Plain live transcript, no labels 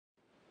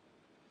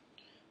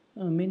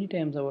Many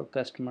times our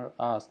customer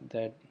asks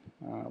that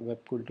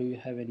webcool, do you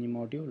have any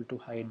module to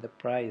hide the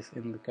price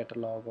in the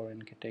catalog or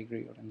in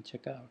category or in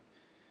checkout?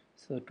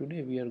 So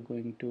today we are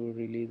going to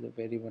release a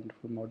very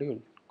wonderful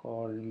module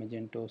called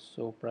Magento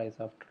Show Price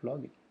After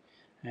Login.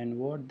 And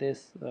what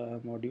this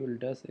module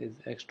does is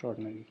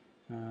extraordinary.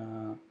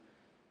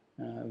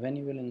 When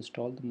you will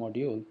install the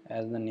module,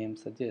 as the name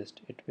suggests,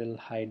 it will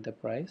hide the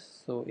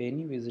price. So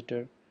any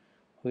visitor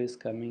who is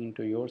coming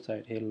into your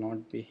site, he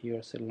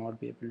or she will not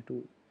be able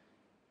to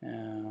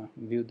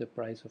view the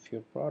price of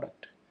your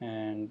product,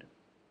 and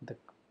the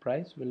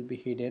price will be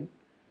hidden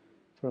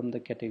from the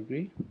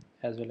category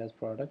as well as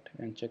product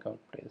and checkout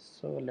place.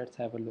 So let's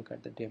have a look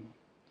at the demo,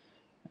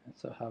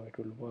 so how it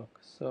will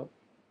work. So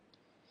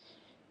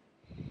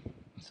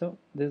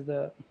this is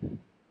the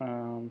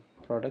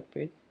product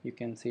page. You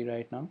can see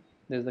right now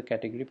this is the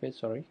category page,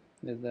 sorry.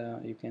 This is the,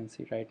 you can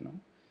see right now,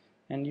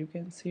 and you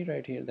can see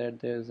right here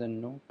that there's a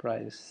no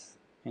price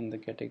in the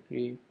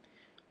category,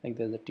 like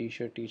there's a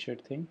t-shirt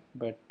thing,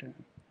 but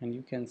and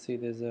you can see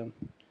there's a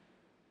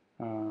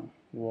not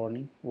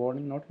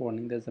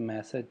warning, there's a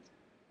message,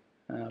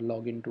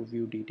 login to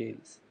view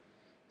details.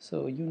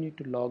 So you need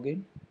to log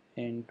in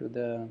into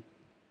the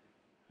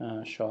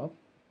shop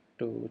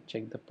to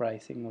check the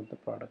pricing of the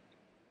product,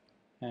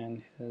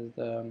 and here's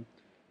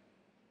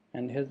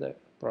the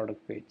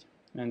product page,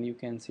 and you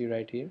can see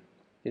right here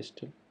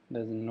still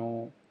there's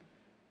no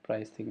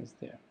price thing is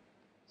there.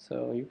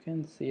 So you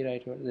can see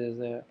right here there's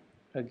a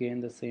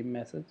again the same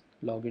message,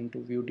 login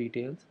to view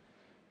details.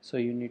 So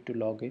you need to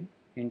log in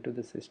into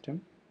the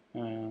system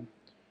to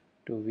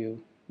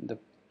view the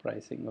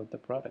pricing of the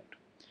product.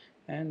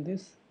 And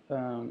this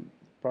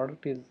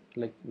product is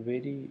like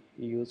very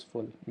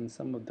useful in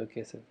some of the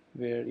cases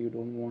where you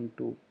don't want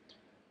to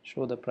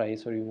show the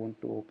price, or you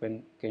want to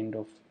open kind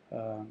of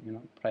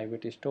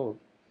private store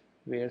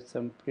where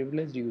some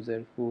privileged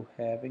user who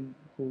have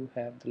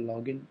the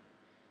login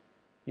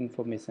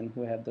information,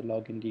 who have the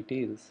login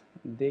details,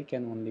 they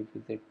can only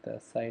visit the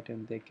site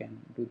and they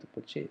can do the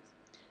purchase.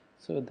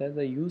 So there's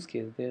a use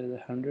case, there are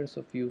hundreds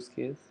of use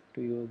cases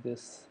to use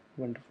this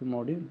wonderful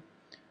module.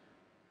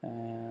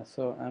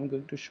 So I'm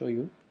going to show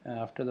you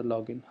after the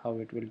login how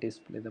it will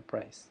display the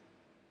price.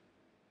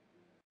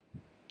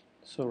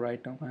 So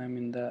right now I am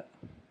in the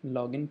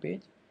login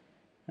page.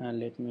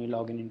 Let me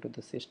log in into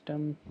the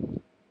system,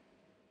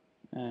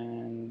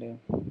 and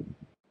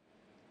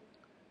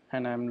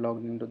I'm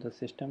logged into the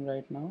system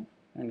right now,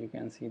 and you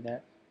can see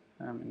that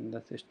I'm in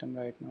the system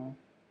right now,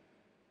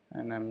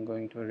 and I'm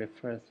going to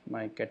refresh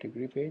my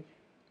category page,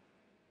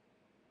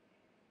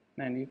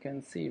 and you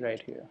can see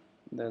right here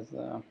there's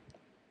a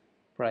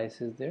price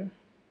is there,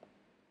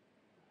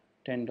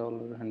 $10,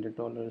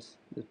 $100.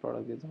 This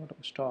product is out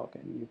of stock,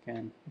 and you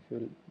can, if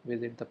you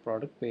visit the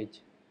product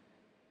page,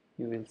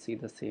 you will see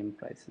the same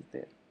prices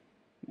there,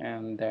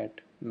 and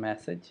that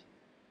message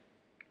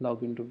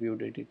login to view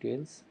the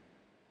details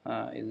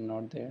is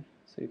not there.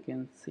 So you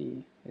can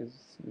see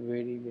is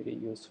very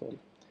useful.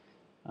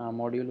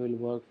 Module will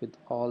work with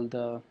all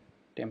the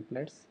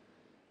templates,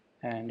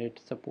 and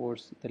it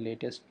supports the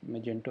latest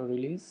Magento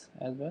release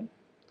as well.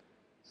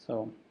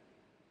 So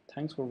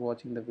thanks for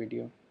watching the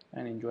video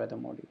and enjoy the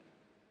module.